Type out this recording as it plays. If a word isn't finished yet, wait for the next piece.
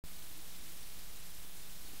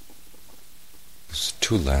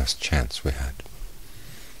two last chants we had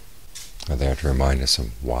are there to remind us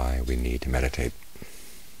of why we need to meditate.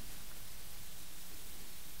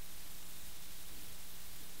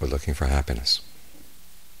 We're looking for happiness.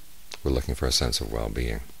 We're looking for a sense of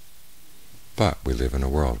well-being. But we live in a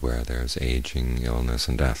world where there's aging, illness,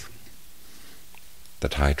 and death. The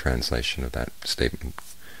Thai translation of that statement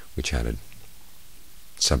we chatted,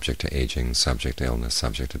 subject to aging, subject to illness,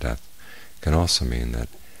 subject to death, can also mean that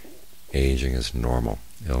aging is normal,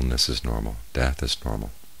 illness is normal, death is normal.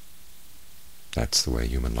 That's the way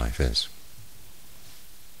human life is.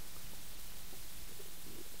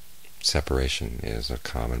 Separation is a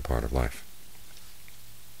common part of life.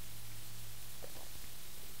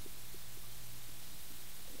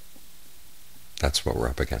 That's what we're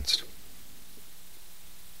up against.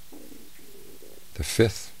 The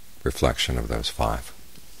fifth reflection of those five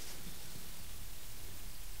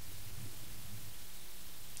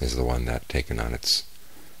is the one that, taken on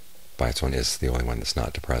by its own, is the only one that's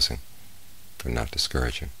not depressing or not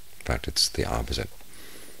discouraging. In fact, it's the opposite,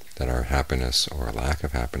 that our happiness or lack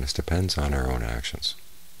of happiness depends on our own actions.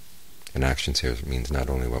 And actions here means not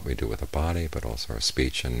only what we do with the body, but also our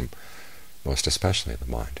speech and most especially the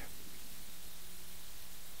mind.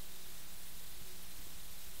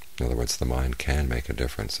 In other words, the mind can make a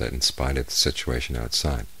difference, that in spite of the situation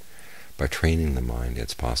outside, by training the mind,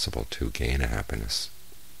 it's possible to gain a happiness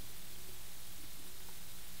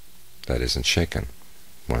that isn't shaken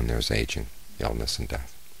when there's aging, illness, and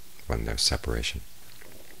death, when there's separation.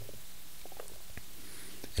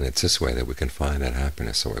 And it's this way that we can find that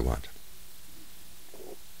happiness that we want,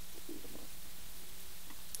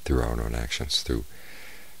 through our own actions, through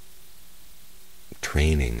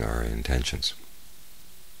training our intentions.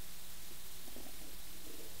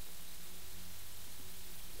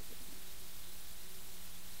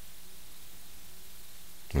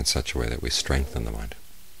 In such a way that we strengthen the mind.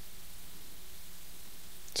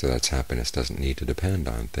 So that happiness doesn't need to depend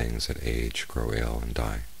on things that age, grow ill, and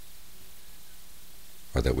die,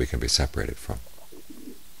 or that we can be separated from.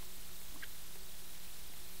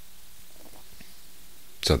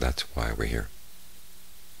 So that's why we're here.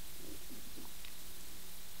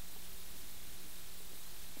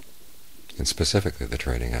 And specifically, the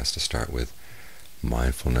training has to start with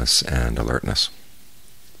mindfulness and alertness.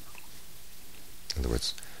 In other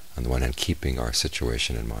words, on the one hand, keeping our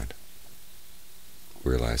situation in mind.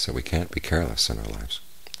 Realize that we can't be careless in our lives,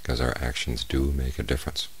 because our actions do make a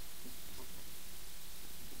difference.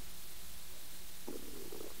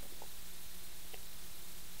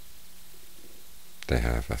 They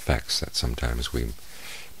have effects that sometimes we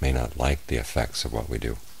may not like the effects of what we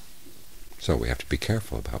do. So we have to be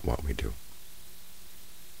careful about what we do.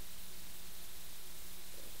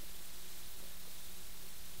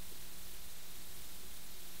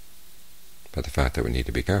 But the fact that we need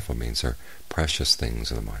to be careful means there are precious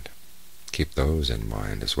things in the mind. Keep those in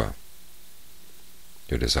mind as well.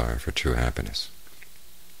 Your desire for true happiness.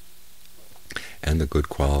 And the good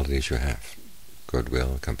qualities you have.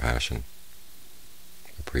 Goodwill, compassion,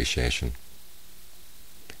 appreciation,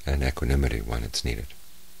 and equanimity when it's needed.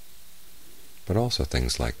 But also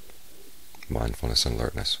things like mindfulness and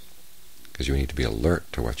alertness. Because you need to be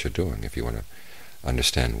alert to what you're doing if you want to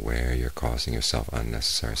understand where you're causing yourself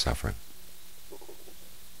unnecessary suffering.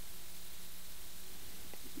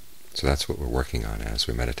 So that's what we're working on as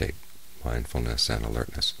we meditate, mindfulness and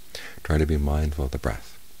alertness. Try to be mindful of the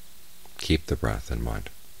breath. Keep the breath in mind.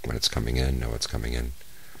 When it's coming in, know it's coming in.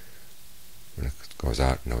 When it goes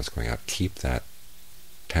out, know it's going out. Keep that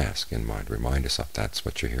task in mind. Remind yourself that's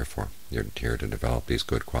what you're here for. You're here to develop these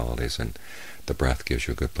good qualities, and the breath gives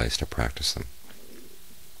you a good place to practice them,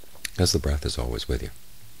 because the breath is always with you.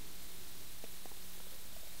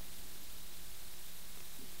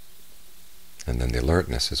 And then the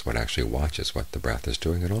alertness is what actually watches what the breath is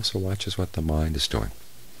doing. It also watches what the mind is doing.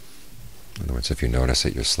 In other words, if you notice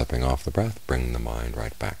that you're slipping off the breath, bring the mind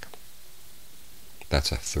right back.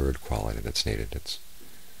 That's a third quality that's needed. It's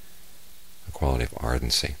a quality of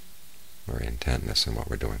ardency or intentness in what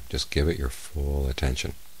we're doing. Just give it your full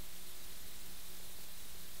attention.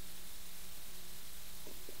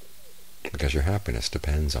 Because your happiness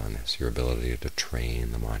depends on this, your ability to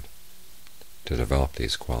train the mind, to develop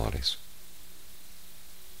these qualities.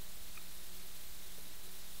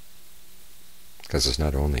 Because it's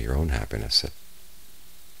not only your own happiness that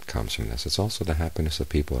comes from this, it's also the happiness of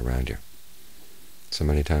people around you. So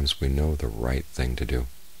many times we know the right thing to do,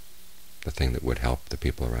 the thing that would help the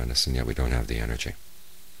people around us, and yet we don't have the energy.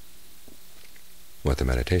 What the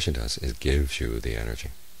meditation does is gives you the energy,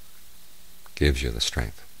 gives you the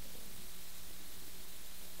strength.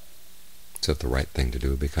 So that the right thing to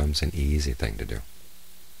do becomes an easy thing to do.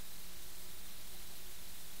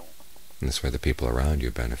 And this way the people around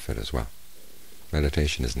you benefit as well.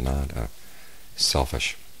 Meditation is not a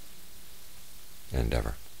selfish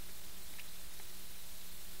endeavor.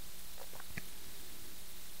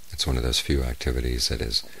 It's one of those few activities that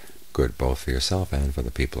is good both for yourself and for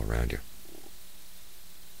the people around you.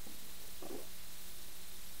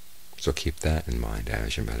 So keep that in mind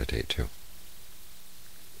as you meditate too.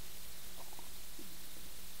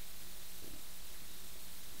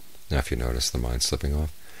 Now if you notice the mind slipping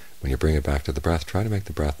off, when you bring it back to the breath, try to make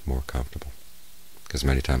the breath more comfortable. Because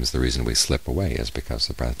many times the reason we slip away is because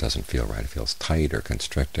the breath doesn't feel right. It feels tight or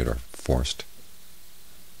constricted or forced.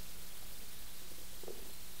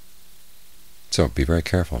 So be very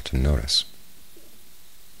careful to notice.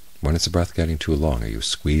 When is the breath getting too long? Are you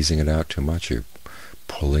squeezing it out too much? Are you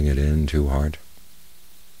pulling it in too hard?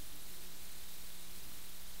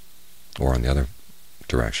 Or on the other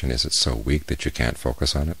direction, is it so weak that you can't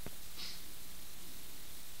focus on it?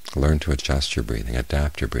 Learn to adjust your breathing,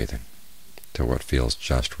 adapt your breathing to what feels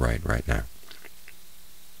just right now.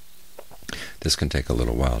 This can take a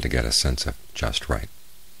little while to get a sense of just right.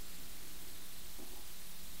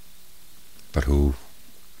 But who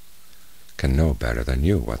can know better than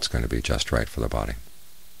you what's going to be just right for the body?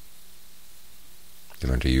 You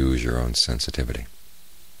learn to use your own sensitivity.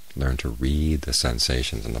 Learn to read the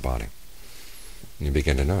sensations in the body. And you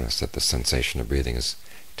begin to notice that the sensation of breathing is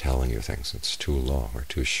telling you things. It's too long or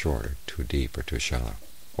too short or too deep or too shallow.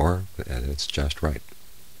 Or it's just right.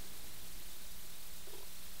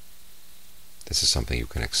 This is something you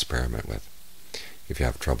can experiment with. If you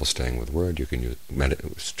have trouble staying with word, you can use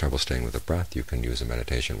trouble staying with the breath. You can use a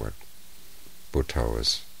meditation word. Bhutto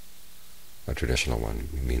is a traditional one.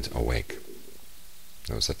 It means awake.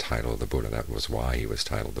 That was the title of the Buddha. That was why he was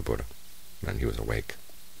titled the Buddha. And he was awake.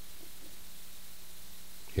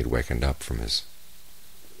 He'd woken up from his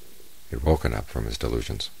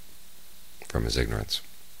delusions, from his ignorance.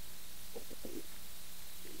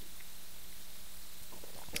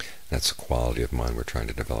 That's the quality of mind we're trying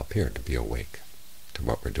to develop here, to be awake to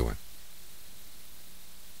what we're doing.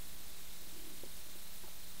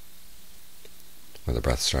 When the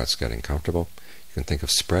breath starts getting comfortable, you can think of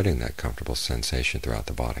spreading that comfortable sensation throughout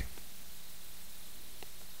the body.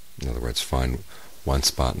 In other words, find one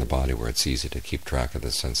spot in the body where it's easy to keep track of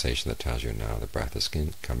the sensation that tells you now the breath is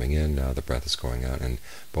coming in, now the breath is going out, and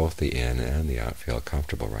both the in and the out feel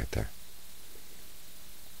comfortable right there.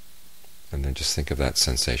 And then just think of that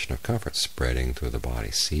sensation of comfort spreading through the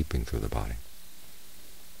body, seeping through the body,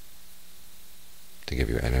 to give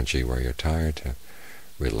you energy where you're tired, to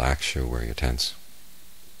relax you where you're tense.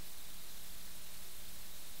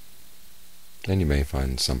 Then you may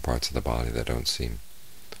find some parts of the body that don't seem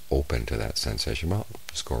open to that sensation. Well,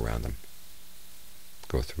 just go around them.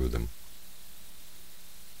 Go through them.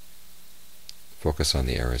 Focus on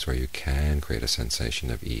the areas where you can create a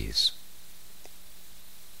sensation of ease,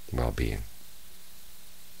 well-being.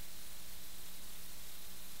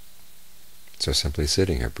 So simply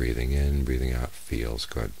sitting here, breathing in, breathing out, feels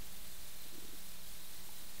good.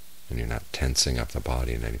 And you're not tensing up the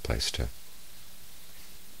body in any place to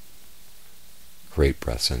create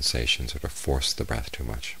breath sensations or to force the breath too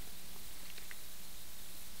much.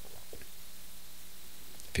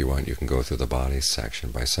 If you want, you can go through the body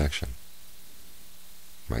section by section.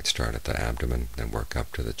 You might start at the abdomen, then work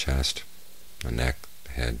up to the chest, the neck,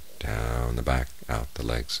 the head, down the back, out the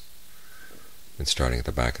legs. And starting at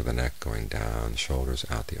the back of the neck, going down the shoulders,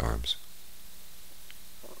 out the arms.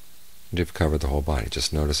 And you've covered the whole body,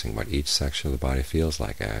 just noticing what each section of the body feels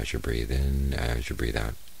like as you breathe in, as you breathe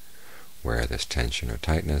out. Where there's tension or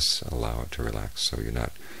tightness, allow it to relax. So you're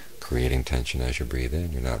not creating tension as you breathe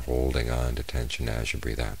in, you're not holding on to tension as you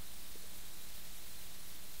breathe out.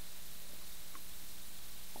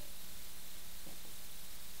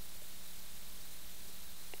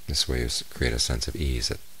 This way you create a sense of ease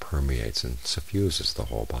that permeates and suffuses the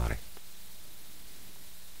whole body.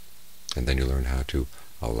 And then you learn how to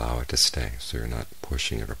allow it to stay, so you're not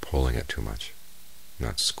pushing it or pulling it too much,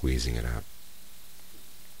 not squeezing it out.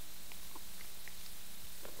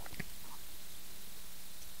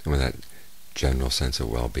 And when that general sense of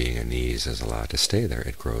well-being and ease is allowed to stay there,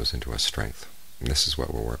 it grows into a strength. And this is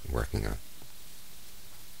what we're working on,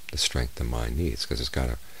 the strength the mind needs, because it's got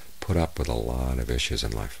to put up with a lot of issues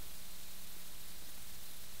in life.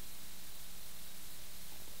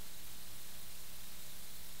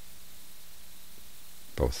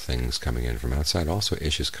 Both things coming in from outside, also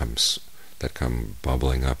issues that come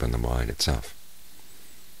bubbling up in the mind itself.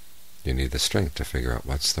 You need the strength to figure out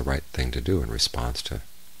what's the right thing to do in response to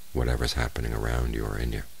whatever's happening around you or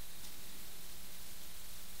in you.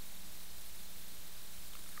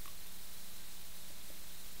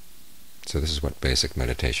 So this is what basic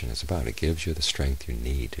meditation is about. It gives you the strength you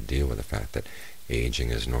need to deal with the fact that aging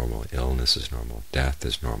is normal, illness is normal, death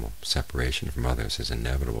is normal, separation from others is an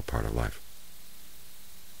inevitable part of life.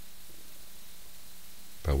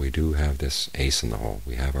 But we do have this ace in the hole.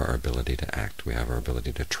 We have our ability to act. We have our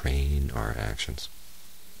ability to train our actions,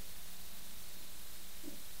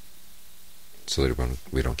 so that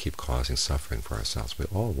we don't keep causing suffering for ourselves. We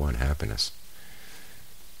all want happiness.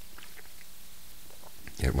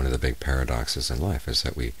 Yet one of the big paradoxes in life is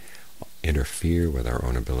that we interfere with our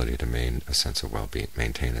own ability to maintain a sense of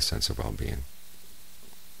well-being.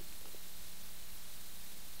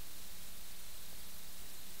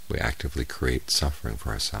 We actively create suffering for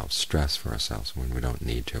ourselves, stress for ourselves, when we don't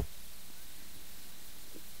need to.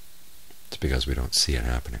 It's because we don't see it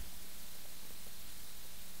happening.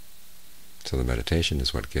 So the meditation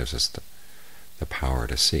is what gives us the power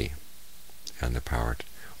to see, and the power to,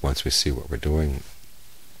 once we see what we're doing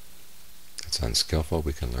it's unskillful,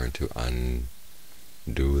 we can learn to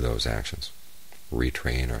undo those actions,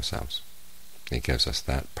 retrain ourselves. It gives us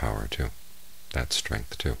that power too, that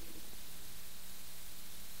strength too.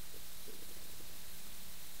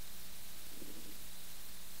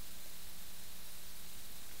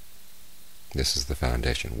 This is the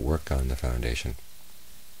foundation. Work on the foundation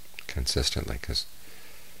consistently, because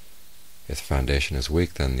if the foundation is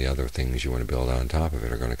weak, then the other things you want to build on top of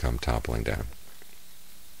it are going to come toppling down.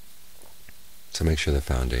 So make sure the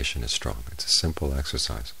foundation is strong. It's a simple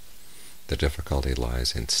exercise. The difficulty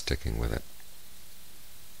lies in sticking with it.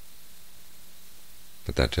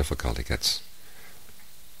 But that difficulty gets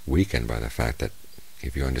weakened by the fact that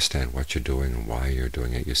if you understand what you're doing and why you're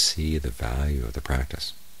doing it, you see the value of the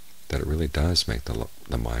practice, that it really does make the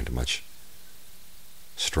mind a much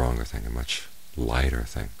stronger thing, a much lighter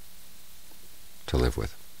thing to live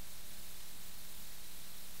with.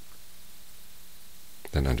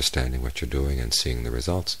 Then understanding what you're doing and seeing the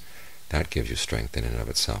results, that gives you strength in and of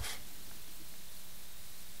itself.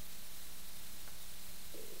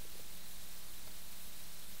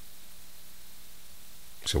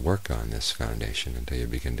 So work on this foundation until you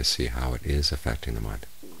begin to see how it is affecting the mind.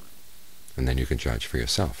 And then you can judge for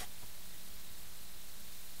yourself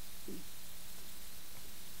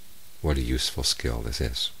what a useful skill this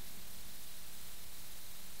is.